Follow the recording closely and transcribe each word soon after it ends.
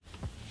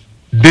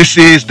This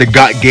is the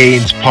Got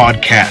Gains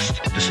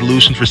podcast, the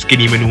solution for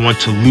skinny men who want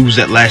to lose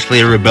that last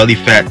layer of belly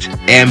fat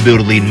and build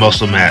a lean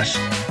muscle mass.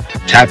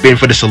 Tap in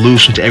for the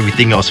solution to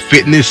everything else: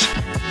 fitness,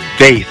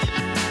 faith,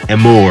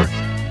 and more.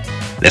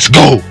 Let's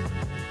go!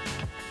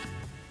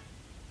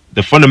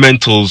 The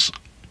fundamentals,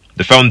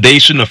 the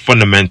foundation of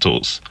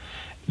fundamentals.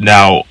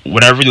 Now,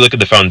 whenever you look at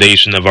the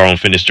foundation of our own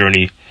fitness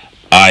journey,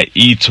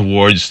 i.e.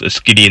 towards a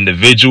skinny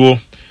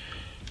individual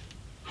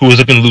who is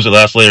looking to lose the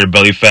last layer of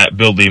belly fat,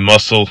 build lean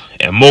muscle,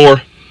 and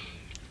more,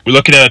 we're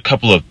looking at a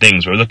couple of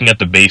things. We're looking at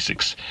the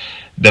basics.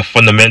 The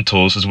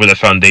fundamentals is where the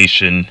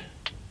foundation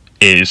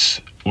is,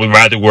 or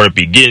rather where it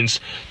begins,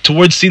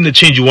 towards seeing the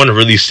change you want to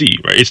really see,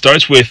 right? It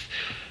starts with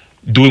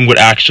doing what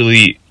works,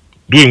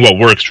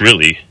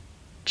 really. It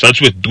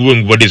starts with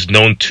doing what is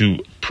known to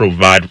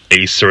provide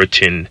a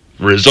certain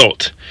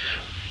result.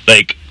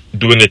 Like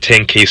doing the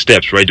 10K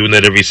steps, right? Doing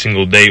that every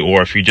single day,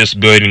 or if you're just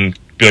building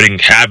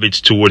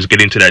habits towards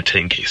getting to that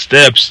 10K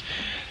steps,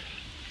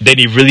 then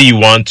you really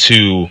want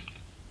to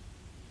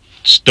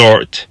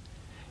start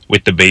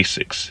with the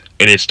basics.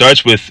 And it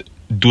starts with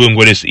doing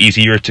what is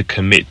easier to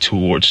commit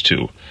towards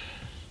to.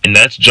 And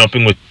that's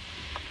jumping with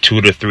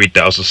 2,000 to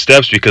 3,000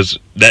 steps, because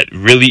that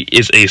really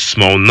is a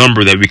small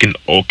number that we can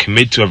all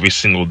commit to every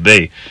single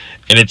day.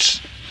 And it's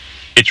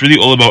really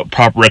all about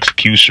proper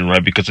execution,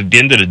 right? Because at the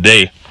end of the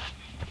day,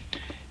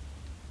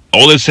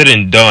 all is said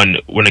and done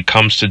when it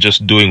comes to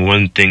just doing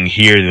one thing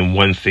here and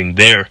one thing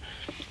there.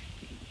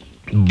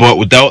 But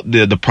without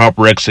the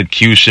proper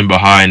execution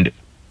behind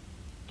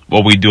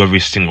what we do every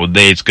single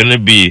day, it's going to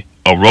be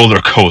a roller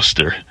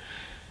coaster,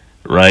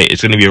 right?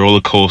 It's going to be a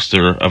roller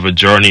coaster of a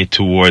journey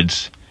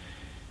towards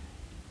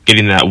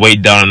getting that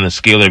weight down on the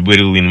scale of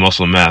building lean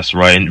muscle mass,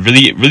 right? And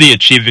really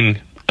achieving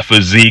a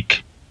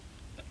physique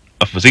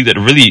that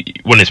really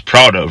one is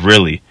proud of,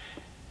 really.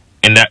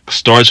 And that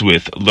starts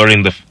with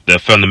learning the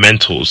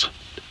fundamentals,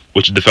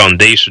 which is the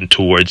foundation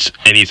towards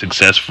any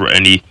success for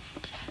any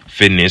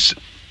fitness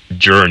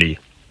journey.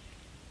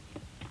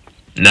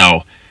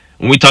 Now,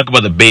 when we talk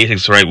about the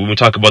basics, right? When we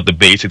talk about the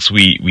basics,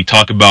 we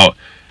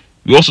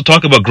also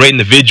talk about great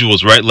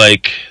individuals, right?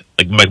 Like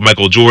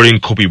Michael Jordan,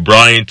 Kobe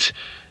Bryant,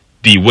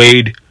 D.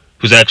 Wade,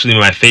 who's actually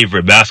my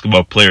favorite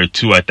basketball player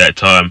too at that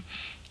time.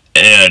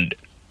 And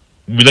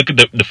we look at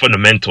the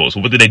fundamentals.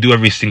 What do they do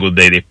every single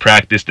day? They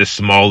practice the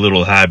small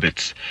little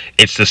habits.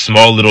 It's the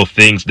small little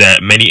things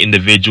that many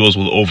individuals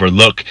will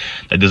overlook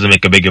that doesn't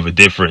make a big of a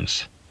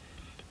difference.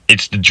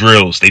 It's the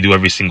drills they do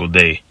every single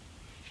day.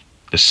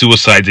 The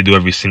suicides they do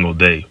every single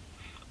day.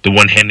 The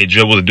one-handed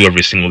dribble they do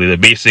every single day. The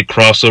basic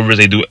crossovers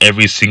they do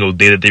every single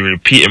day that they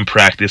repeat in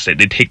practice, that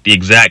they take the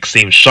exact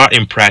same shot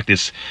in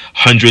practice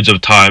hundreds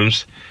of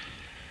times,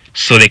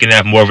 so they can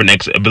have more of an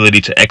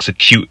ability to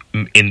execute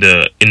in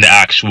the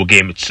actual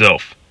game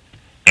itself.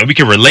 And we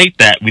can relate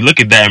that. We look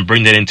at that and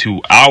bring that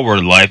into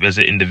our life as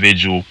an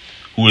individual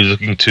who is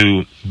looking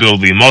to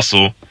build lean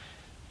muscle,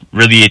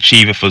 really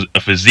achieve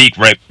a physique,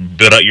 right?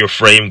 Build out your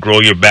frame, grow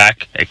your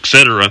back,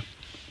 etc.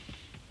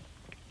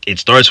 It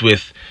starts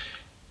with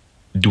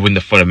doing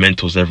the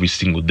fundamentals every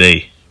single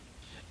day.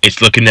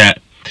 It's looking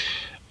at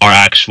our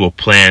actual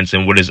plans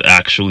and what is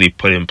actually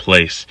put in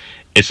place.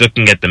 It's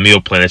looking at the meal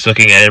plan. It's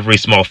looking at every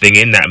small thing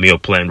in that meal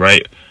plan,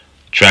 right?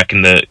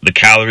 Tracking the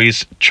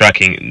calories,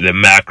 tracking the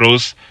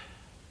macros,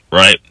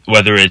 right?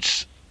 Whether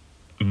it's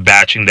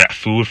batching that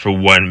food for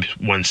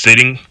one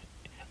sitting,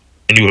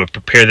 and you would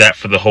prepare that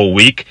for the whole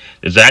week.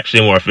 There's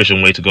actually a more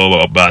efficient way to go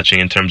about batching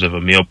in terms of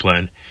a meal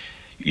plan.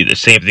 You do the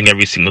same thing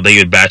every single day.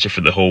 You batch it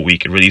for the whole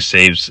week. It really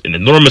saves an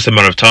enormous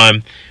amount of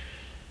time,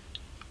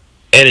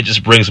 and it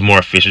just brings more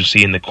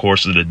efficiency in the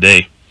course of the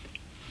day.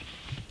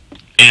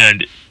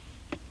 And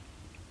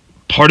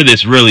part of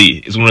this really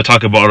is going to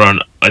talk about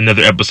on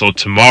another episode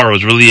tomorrow,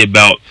 is really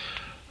about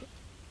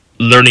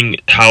learning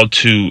how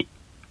to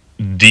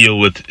deal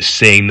with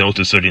saying no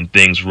to certain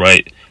things,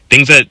 right?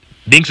 Things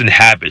and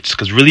habits,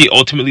 because really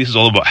ultimately this is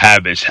all about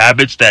habits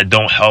that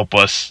don't help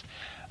us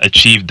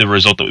achieve the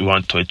result that we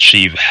want to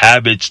achieve,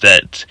 habits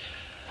that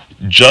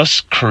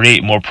just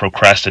create more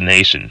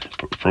procrastination.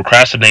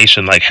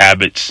 Procrastination, like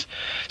habits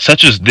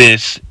such as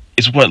this,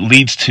 is what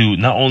leads to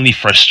not only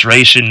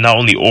frustration, not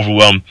only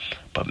overwhelm,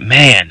 but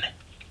man,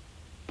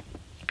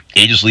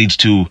 it just leads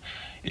to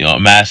a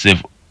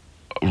massive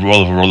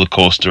roller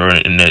coaster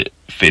in the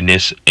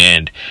fitness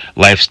and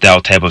lifestyle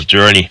type of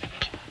journey.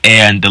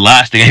 And the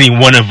last thing any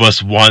one of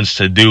us wants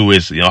to do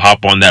is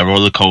hop on that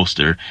roller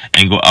coaster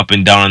and go up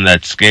and down on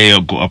that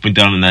scale,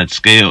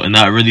 and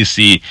not really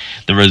see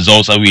the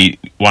results that we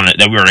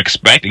are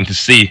expecting to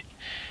see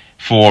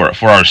for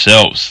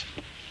ourselves.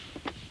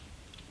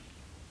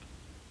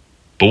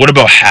 But what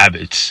about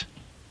habits?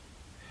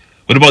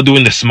 What about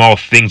doing the small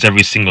things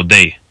every single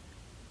day?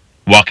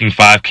 Walking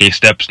 5K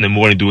steps in the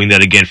morning, doing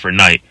that again for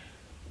night.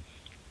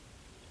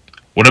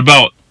 What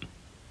about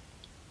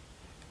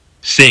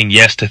saying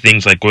yes to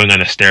things like going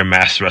on a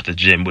Stairmaster at the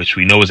gym, which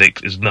we know is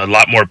a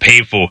lot more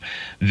painful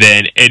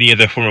than any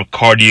other form of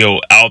cardio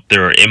out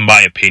there, in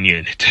my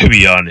opinion, to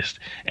be honest.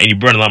 And you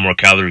burn a lot more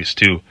calories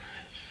too.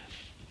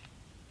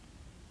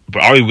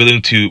 But are we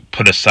willing to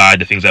put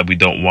aside the things that we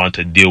don't want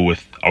to deal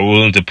with? Are we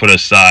willing to put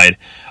aside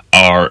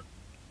our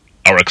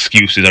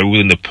excuses? Are we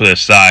willing to put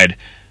aside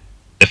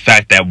the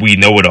fact that we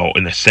know it all,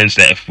 in the sense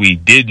that if we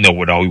did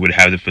know it all, we would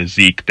have the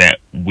physique that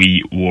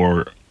we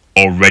were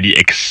already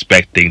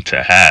expecting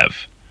to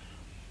have?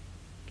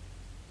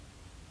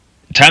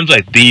 Times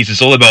like these,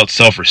 it's all about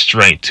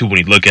self-restraint too when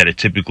you look at it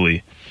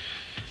typically.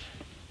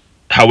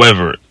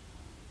 However,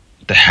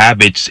 the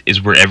habits is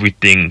where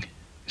everything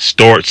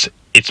starts.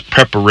 It's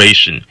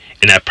preparation,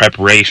 and that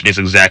preparation is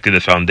exactly the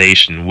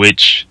foundation,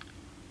 which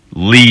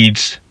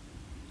leads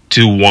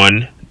to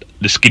one,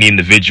 the skinny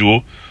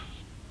individual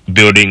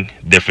building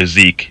their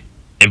physique,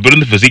 and building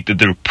the physique that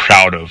they're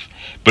proud of,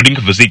 building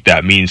a physique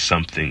that means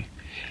something,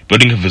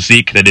 building a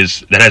physique that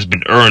has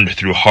been earned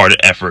through hard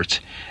effort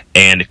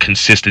and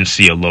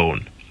consistency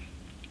alone.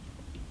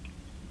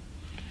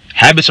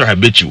 Habits are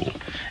habitual,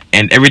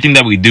 and everything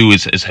that we do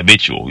is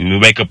habitual. We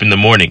wake up in the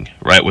morning,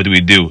 right? What do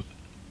we do?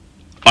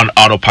 On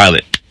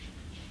autopilot.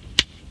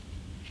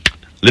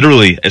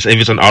 Literally, as if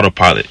it's on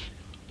autopilot.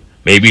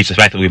 Maybe it's the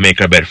fact that we make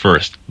our bed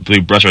first. Do we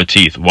brush our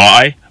teeth?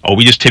 Why? Or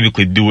we just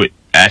typically do it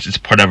as it's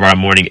part of our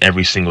morning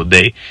every single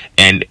day,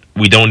 and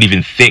we don't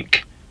even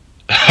think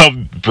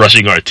of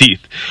brushing our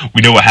teeth.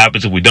 We know what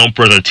happens if we don't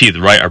brush our teeth,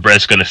 right? Our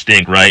breath's gonna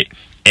stink, right?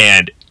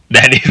 And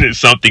that isn't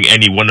something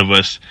any one of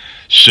us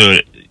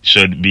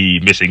should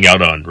be missing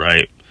out on,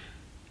 right?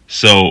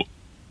 So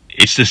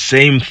it's the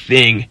same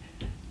thing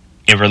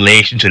in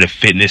relation to the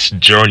fitness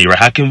journey, right?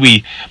 How can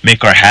we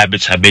make our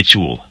habits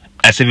habitual,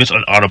 as if it's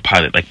on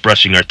autopilot, like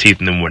brushing our teeth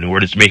in the morning, or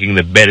just making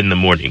the bed in the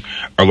morning,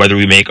 or whether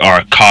we make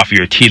our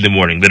coffee or tea in the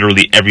morning?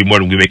 Literally every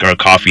morning we make our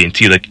coffee and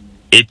tea. Like,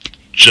 it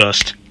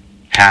just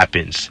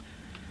happens.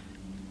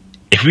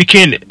 If we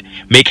can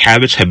make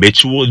habits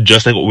habitual,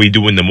 just like what we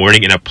do in the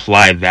morning, and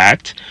apply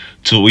that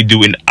to what we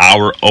do in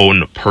our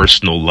own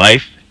personal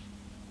life,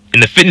 in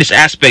the fitness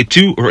aspect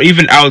too, or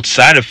even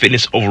outside of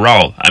fitness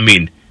overall, I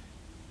mean,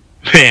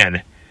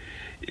 man,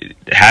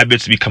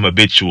 habits become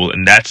habitual,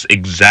 and that's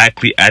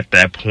exactly at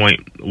that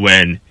point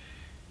when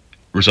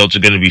results are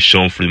going to be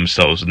shown for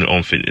themselves in their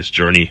own fitness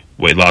journey,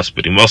 weight loss,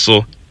 building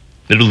muscle,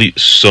 literally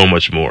so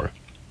much more.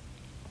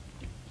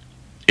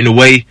 In a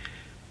way,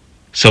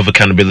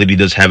 self-accountability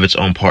does have its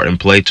own part in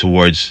play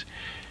towards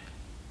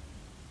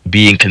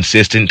being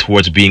consistent,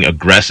 towards being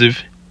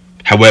aggressive.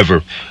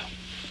 However,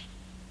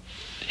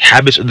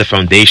 habits are the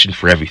foundation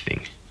for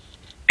everything.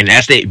 And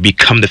as they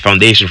become the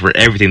foundation for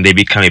everything, they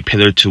become a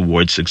pillar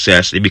towards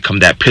success. They become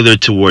that pillar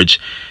towards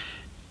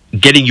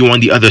getting you on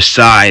the other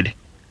side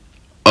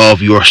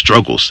of your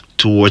struggles,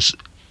 towards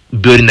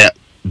building that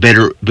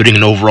better, building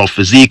an overall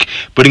physique,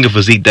 building a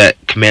physique that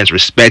commands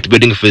respect,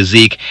 building a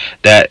physique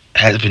that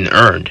has been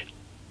earned.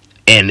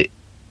 And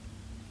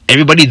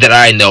everybody that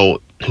I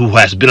know who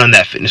has been on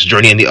that fitness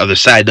journey on the other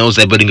side knows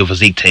that building a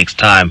physique takes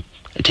time.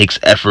 It takes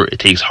effort. It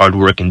takes hard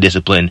work and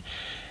discipline.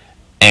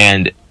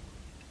 And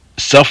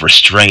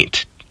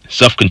self-restraint,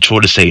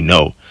 self-control to say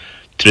no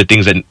to the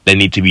things that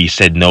need to be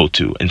said no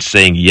to, and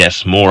saying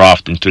yes more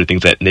often to the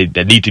things that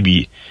need to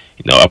be,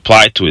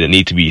 applied to it, that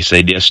need to be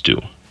said yes to.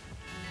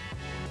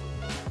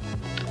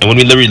 And when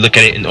we literally look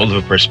at it in all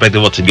of a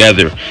perspective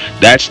altogether,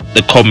 that's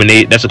the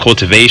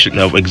cultivation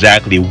of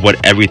exactly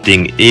what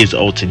everything is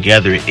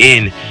altogether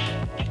in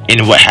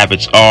what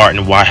habits are,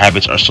 and why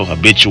habits are so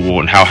habitual,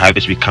 and how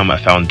habits become a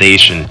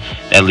foundation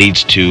that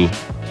leads to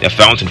a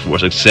fountain for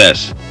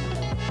success.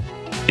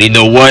 And you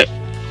know what?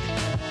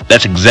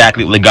 That's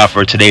exactly what we got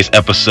for today's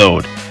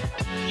episode.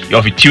 Yo,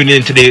 if you tune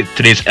in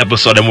today's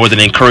episode, I more than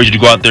encourage you to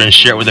go out there and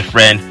share it with a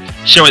friend,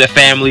 share it with a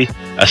family,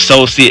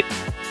 associate,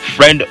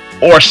 friend,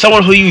 or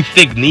someone who you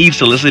think needs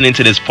to listen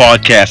into this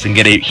podcast and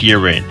get a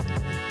hearing.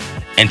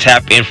 And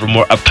tap in for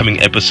more upcoming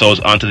episodes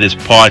onto this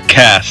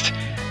podcast.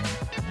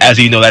 As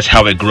you know, that's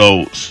how it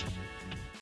grows.